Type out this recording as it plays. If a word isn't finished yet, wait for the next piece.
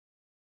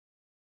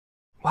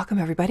Welcome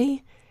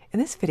everybody! In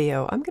this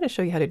video, I'm going to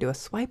show you how to do a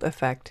swipe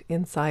effect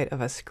inside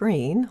of a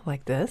screen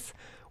like this,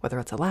 whether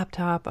it's a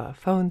laptop, a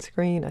phone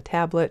screen, a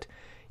tablet.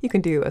 You can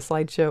do a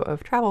slideshow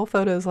of travel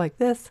photos like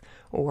this,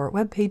 or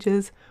web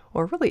pages,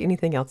 or really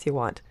anything else you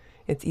want.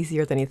 It's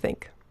easier than you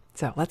think.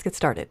 So let's get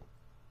started.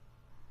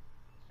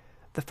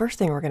 The first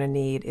thing we're going to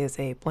need is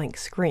a blank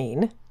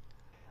screen.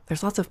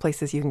 There's lots of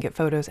places you can get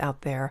photos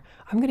out there.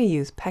 I'm going to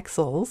use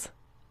Pexels.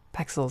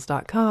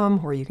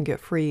 Pexels.com, where you can get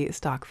free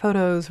stock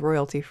photos,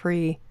 royalty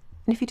free.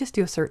 And if you just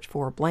do a search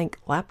for blank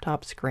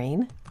laptop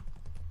screen,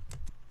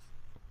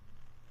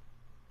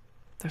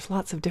 there's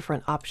lots of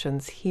different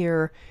options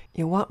here.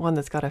 You want one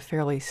that's got a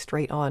fairly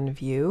straight on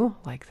view,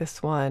 like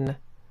this one,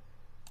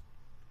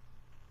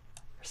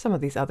 or some of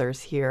these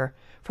others here.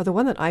 For the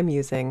one that I'm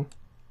using,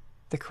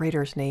 the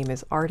creator's name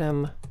is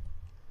Artem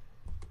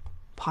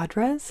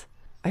Padres.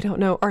 I don't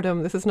know,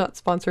 Artem, this is not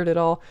sponsored at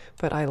all,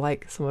 but I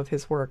like some of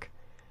his work.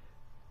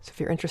 So if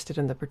you're interested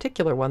in the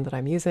particular one that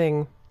I'm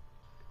using,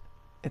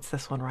 it's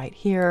this one right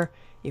here.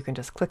 You can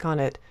just click on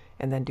it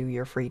and then do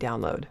your free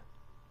download.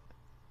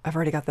 I've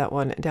already got that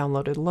one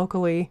downloaded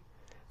locally,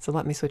 so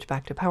let me switch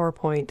back to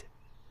PowerPoint.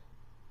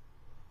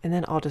 And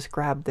then I'll just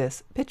grab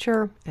this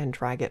picture and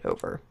drag it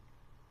over.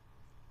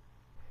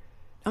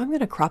 Now I'm going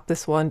to crop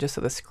this one just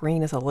so the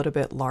screen is a little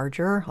bit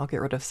larger. I'll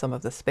get rid of some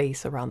of the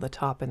space around the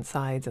top and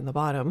sides and the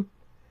bottom.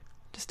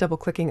 Just double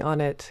clicking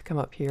on it, come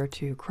up here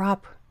to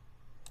crop.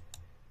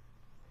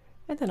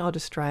 And then I'll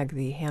just drag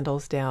the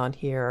handles down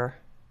here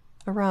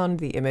around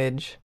the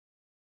image,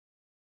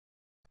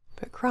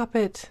 but crop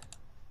it,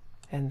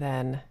 and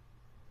then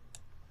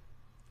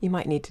you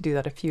might need to do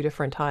that a few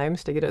different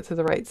times to get it to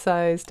the right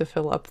size to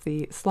fill up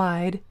the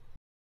slide.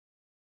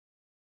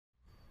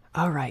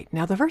 All right,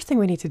 now the first thing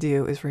we need to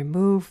do is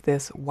remove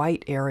this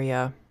white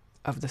area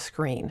of the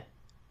screen.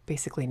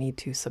 Basically need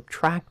to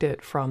subtract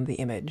it from the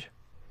image.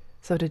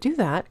 So to do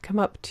that, come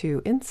up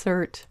to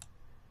Insert,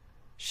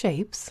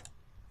 Shapes,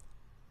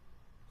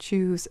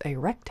 choose a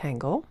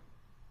rectangle,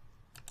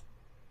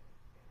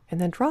 and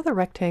then draw the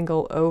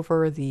rectangle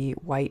over the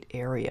white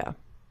area.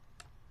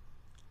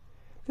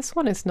 This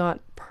one is not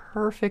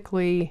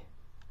perfectly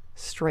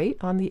straight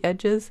on the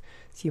edges,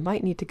 so you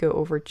might need to go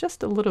over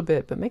just a little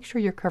bit, but make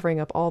sure you're covering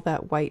up all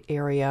that white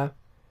area.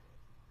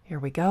 Here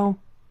we go.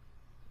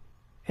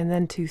 And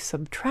then to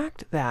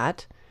subtract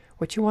that,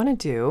 what you want to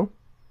do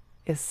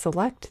is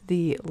select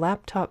the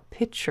laptop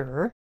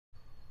picture,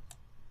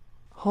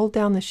 hold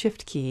down the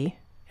Shift key,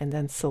 and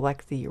then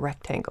select the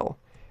rectangle.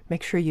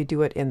 Make sure you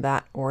do it in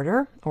that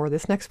order, or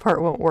this next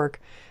part won't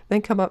work.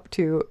 Then come up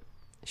to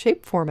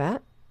Shape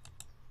Format,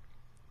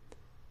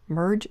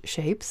 Merge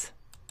Shapes,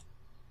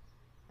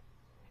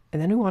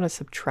 and then we want to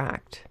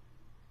subtract.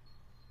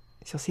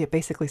 So you'll see it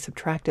basically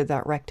subtracted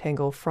that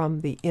rectangle from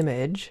the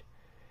image.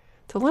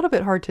 It's a little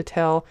bit hard to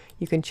tell.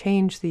 You can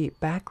change the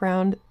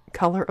background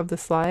color of the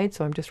slide,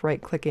 so I'm just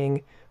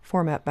right-clicking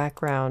Format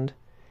Background,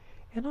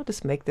 and I'll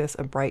just make this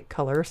a bright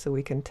color so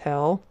we can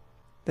tell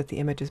that the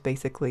image is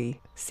basically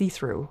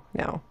see-through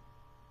now.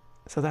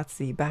 So that's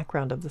the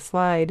background of the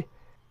slide,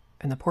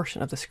 and the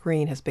portion of the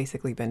screen has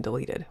basically been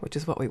deleted, which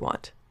is what we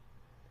want.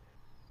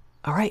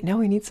 All right, now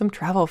we need some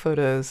travel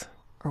photos,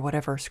 or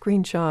whatever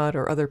screenshot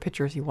or other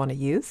pictures you want to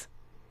use.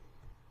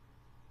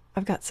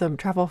 I've got some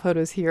travel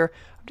photos here.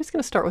 I'm just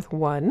going to start with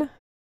one,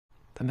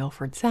 the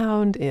Milford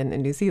Sound in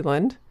New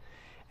Zealand,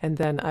 and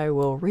then I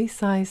will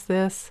resize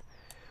this.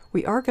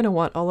 We are going to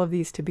want all of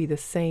these to be the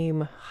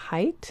same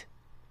height.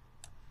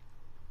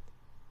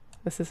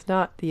 This is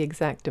not the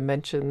exact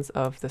dimensions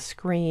of the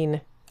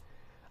screen.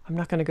 I'm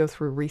not going to go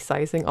through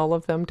resizing all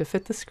of them to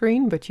fit the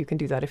screen, but you can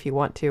do that if you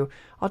want to.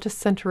 I'll just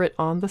center it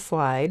on the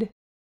slide.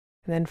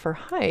 And then for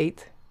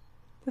height,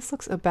 this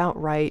looks about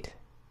right.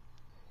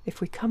 If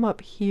we come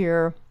up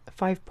here,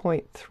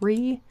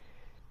 5.3,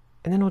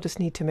 and then we'll just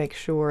need to make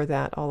sure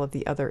that all of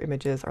the other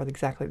images are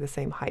exactly the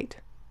same height.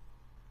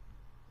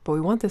 But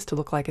we want this to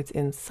look like it's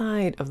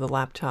inside of the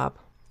laptop,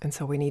 and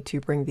so we need to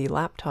bring the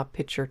laptop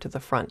picture to the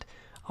front.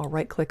 I'll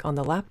right-click on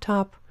the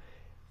laptop,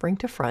 bring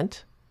to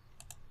front,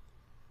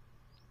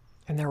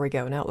 and there we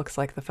go. Now it looks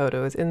like the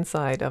photo is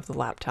inside of the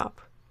laptop.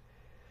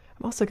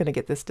 I'm also going to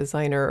get this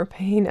designer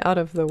pane out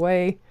of the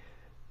way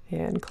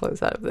and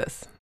close out of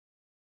this.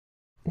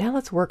 Now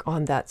let's work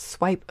on that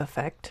swipe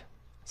effect.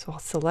 So I'll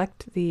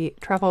select the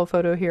travel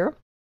photo here,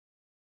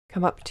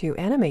 come up to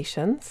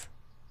Animations,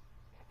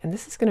 and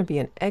this is going to be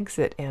an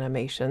exit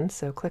animation,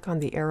 so click on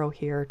the arrow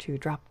here to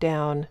drop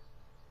down,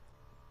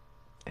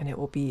 and it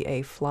will be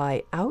a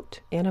fly out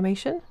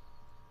animation.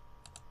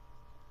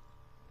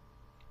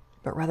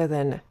 But rather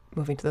than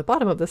moving to the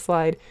bottom of the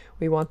slide,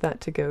 we want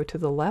that to go to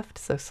the left.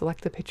 So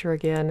select the picture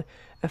again,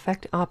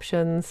 Effect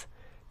Options,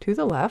 to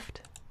the left.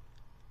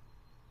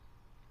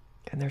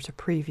 And there's a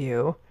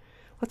preview.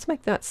 Let's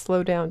make that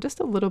slow down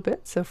just a little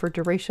bit. So for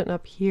duration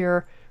up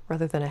here,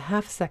 rather than a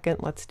half second,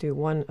 let's do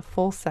 1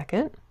 full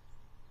second.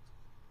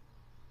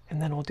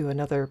 And then we'll do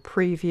another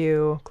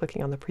preview,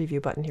 clicking on the preview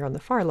button here on the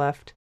far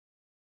left.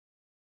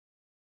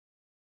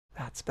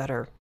 That's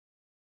better.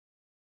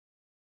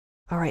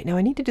 All right, now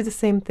I need to do the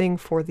same thing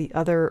for the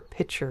other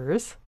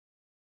pictures.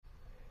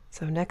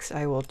 So next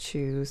I will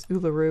choose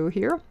Uluru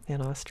here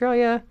in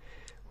Australia.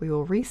 We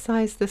will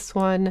resize this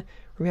one.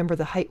 Remember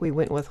the height we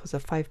went with was a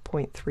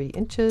 5.3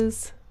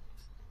 inches.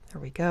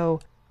 There we go.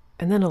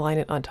 And then align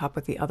it on top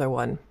with the other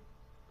one.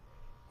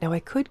 Now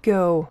I could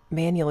go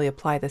manually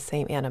apply the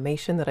same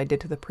animation that I did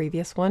to the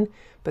previous one,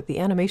 but the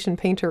animation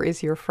painter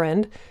is your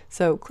friend.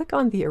 So click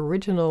on the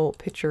original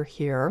picture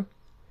here,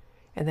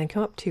 and then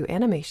come up to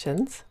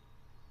animations.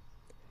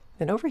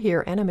 Then over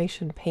here,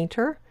 animation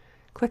painter,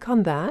 click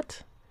on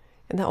that,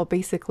 and that will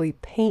basically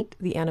paint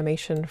the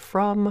animation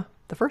from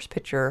the first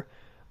picture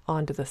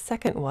onto the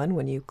second one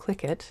when you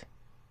click it.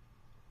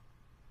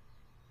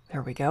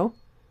 There we go.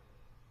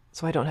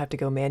 So I don't have to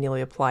go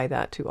manually apply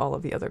that to all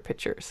of the other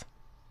pictures.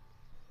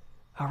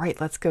 All right,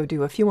 let's go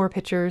do a few more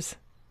pictures.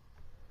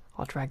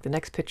 I'll drag the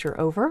next picture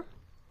over.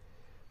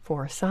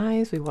 For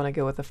size, we want to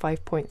go with a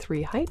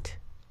 5.3 height.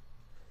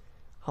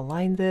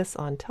 Align this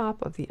on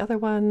top of the other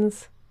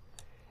ones,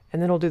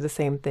 and then we'll do the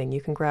same thing.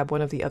 You can grab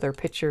one of the other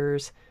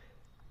pictures,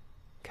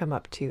 come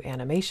up to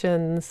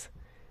animations,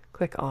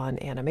 click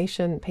on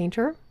animation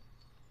painter,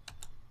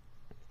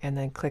 and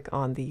then click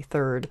on the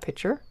third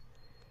picture,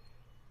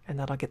 and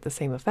that'll get the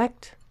same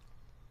effect.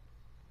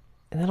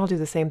 And then I'll do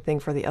the same thing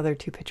for the other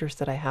two pictures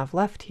that I have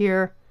left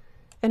here,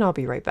 and I'll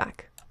be right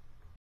back.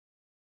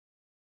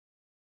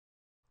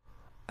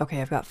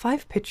 Okay, I've got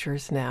 5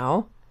 pictures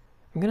now.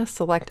 I'm going to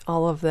select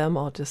all of them.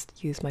 I'll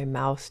just use my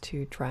mouse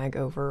to drag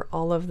over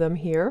all of them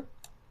here,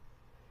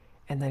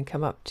 and then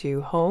come up to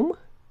Home,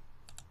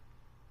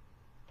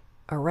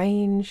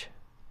 Arrange,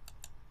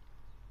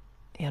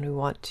 and we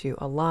want to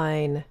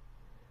align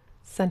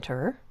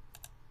center.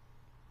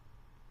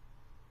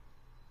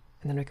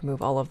 And then we can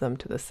move all of them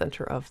to the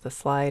center of the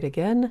slide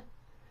again,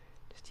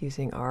 just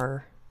using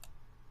our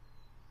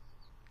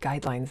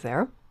guidelines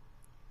there.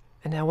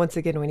 And now once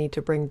again, we need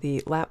to bring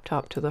the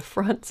laptop to the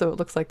front so it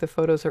looks like the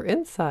photos are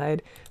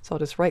inside. So I'll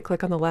just right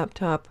click on the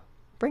laptop,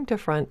 bring to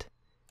front.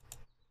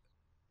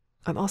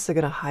 I'm also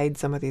going to hide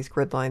some of these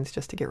grid lines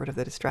just to get rid of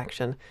the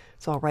distraction.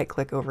 So I'll right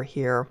click over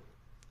here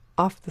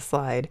off the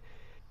slide,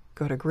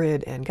 go to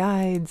Grid and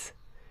Guides,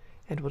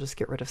 and we'll just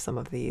get rid of some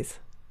of these.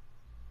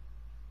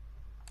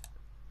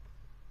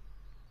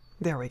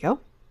 There we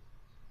go.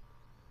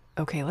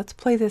 Okay, let's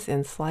play this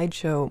in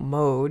slideshow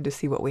mode to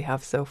see what we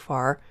have so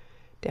far.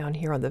 Down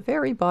here on the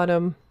very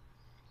bottom,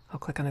 I'll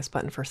click on this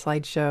button for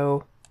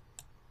slideshow.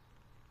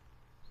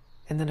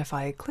 And then if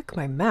I click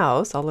my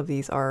mouse, all of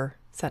these are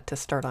set to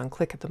start on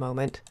click at the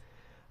moment.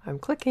 I'm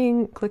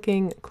clicking,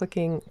 clicking,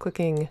 clicking,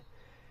 clicking,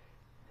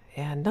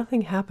 and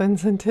nothing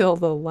happens until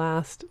the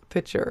last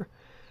picture.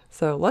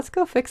 So let's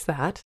go fix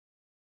that.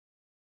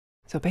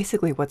 So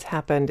basically what's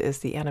happened is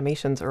the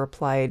animations are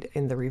applied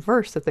in the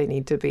reverse that they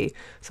need to be.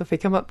 So if we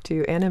come up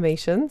to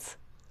animations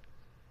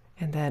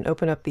and then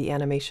open up the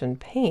animation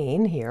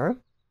pane here,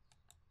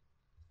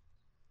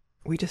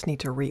 we just need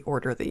to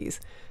reorder these.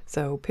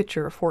 So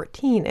picture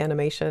 14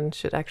 animation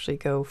should actually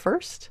go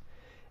first,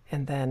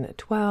 and then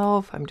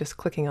 12, I'm just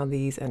clicking on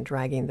these and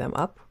dragging them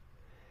up.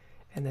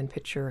 And then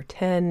picture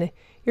 10,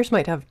 yours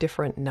might have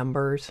different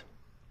numbers,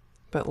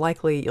 but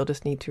likely you'll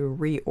just need to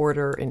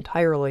reorder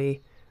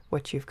entirely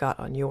what you've got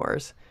on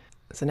yours.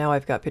 So now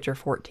I've got picture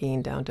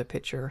 14 down to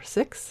picture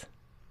 6.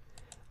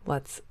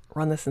 Let's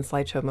run this in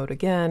slideshow mode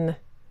again.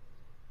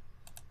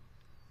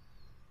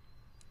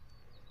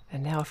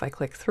 And now if I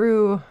click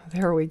through,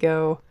 there we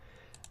go.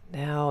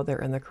 Now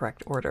they're in the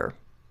correct order.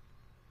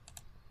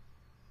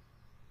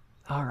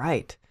 All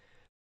right.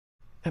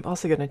 I'm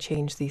also going to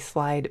change the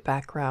slide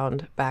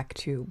background back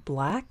to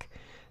black.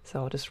 So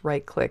I'll just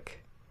right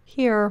click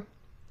here,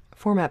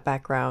 format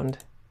background,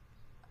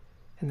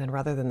 and then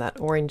rather than that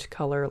orange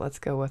color, let's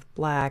go with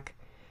black,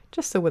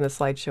 just so when the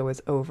slideshow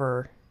is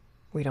over,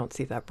 we don't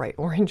see that bright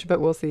orange,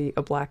 but we'll see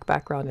a black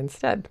background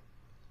instead.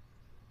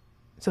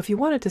 So if you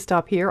wanted to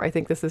stop here, I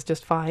think this is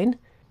just fine.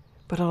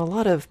 But on a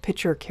lot of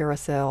picture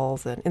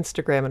carousels and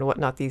Instagram and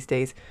whatnot these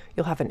days,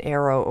 you'll have an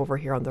arrow over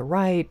here on the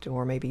right,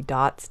 or maybe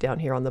dots down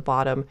here on the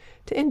bottom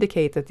to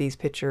indicate that these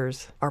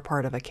pictures are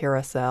part of a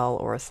carousel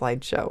or a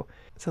slideshow.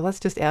 So let's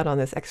just add on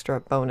this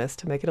extra bonus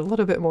to make it a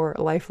little bit more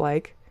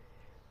lifelike.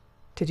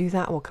 To do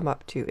that, we'll come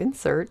up to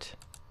Insert,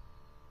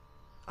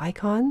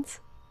 Icons,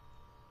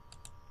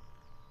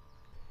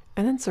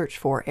 and then search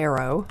for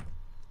Arrow.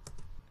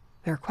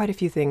 There are quite a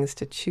few things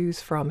to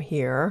choose from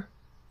here.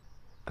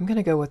 I'm going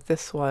to go with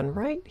this one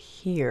right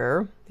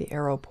here, the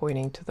arrow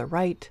pointing to the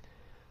right.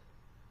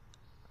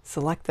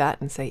 Select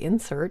that and say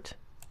Insert.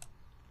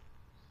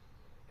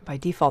 By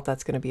default,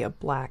 that's going to be a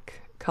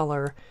black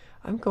color.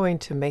 I'm going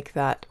to make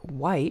that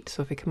white.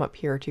 So if we come up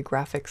here to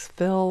Graphics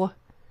Fill,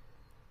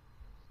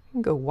 you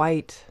can go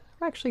white.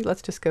 Or actually,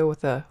 let's just go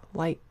with a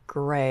light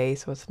gray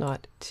so it's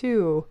not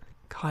too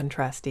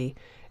contrasty.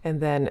 And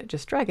then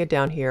just drag it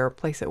down here,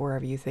 place it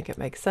wherever you think it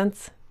makes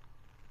sense.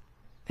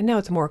 And now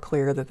it's more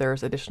clear that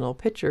there's additional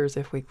pictures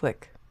if we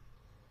click.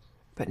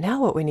 But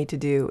now what we need to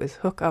do is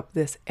hook up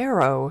this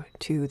arrow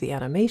to the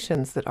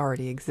animations that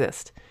already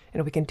exist.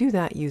 And we can do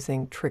that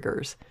using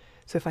triggers.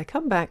 So if I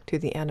come back to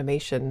the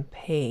animation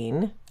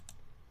pane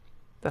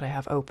that I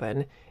have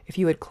open, if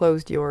you had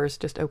closed yours,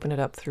 just open it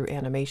up through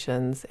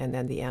animations and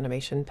then the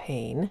animation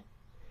pane.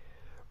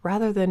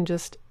 Rather than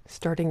just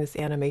starting this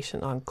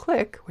animation on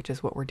click, which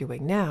is what we're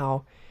doing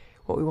now,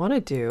 what we want to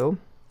do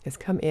is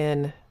come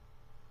in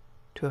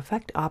to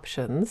Effect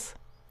Options,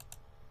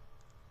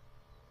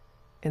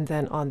 and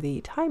then on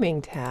the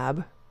Timing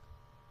tab,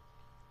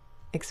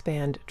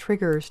 expand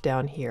Triggers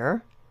down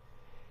here.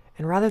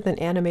 And rather than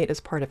animate as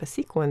part of a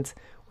sequence,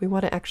 we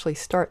want to actually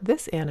start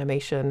this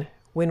animation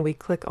when we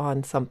click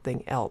on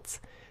something else.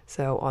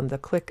 So on the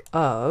click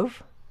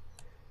of,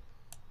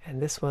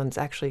 and this one's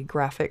actually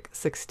graphic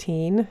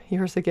 16.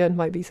 Yours again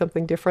might be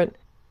something different,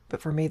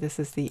 but for me this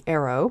is the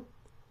arrow.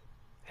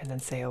 And then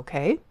say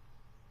OK.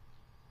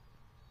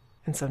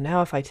 And so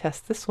now if I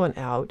test this one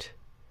out,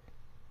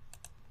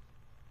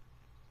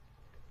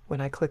 when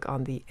I click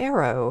on the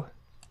arrow,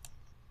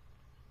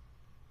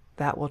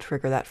 that will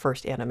trigger that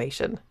first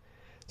animation.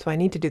 So I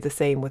need to do the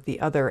same with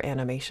the other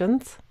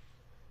animations.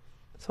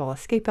 So I'll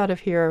escape out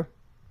of here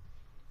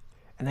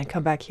and then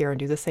come back here and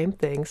do the same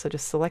thing. So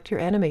just select your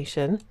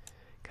animation,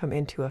 come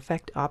into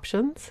Effect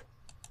Options,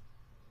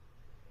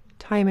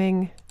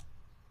 Timing,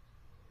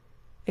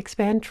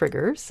 expand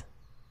Triggers,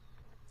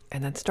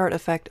 and then start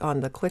effect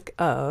on the click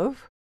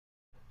of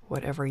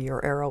whatever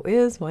your arrow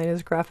is. Mine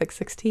is graphic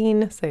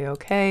 16, say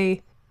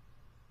OK.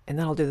 And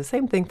then I'll do the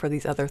same thing for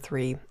these other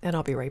three, and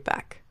I'll be right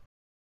back.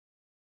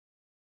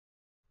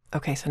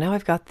 Okay, so now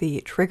I've got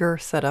the trigger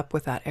set up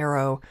with that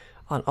arrow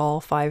on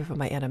all 5 of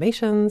my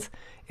animations.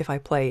 If I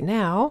play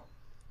now,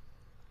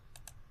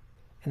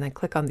 and then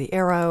click on the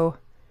arrow,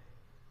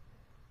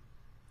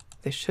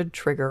 this should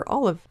trigger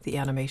all of the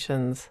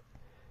animations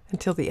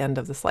until the end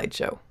of the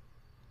slideshow.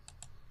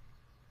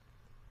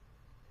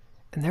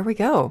 And there we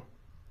go.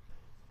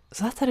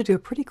 So that's how to do a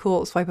pretty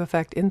cool swipe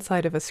effect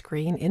inside of a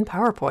screen in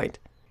PowerPoint.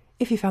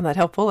 If you found that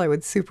helpful, I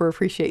would super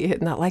appreciate you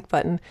hitting that like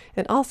button,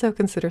 and also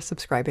consider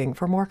subscribing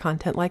for more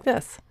content like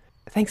this.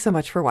 Thanks so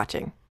much for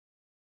watching.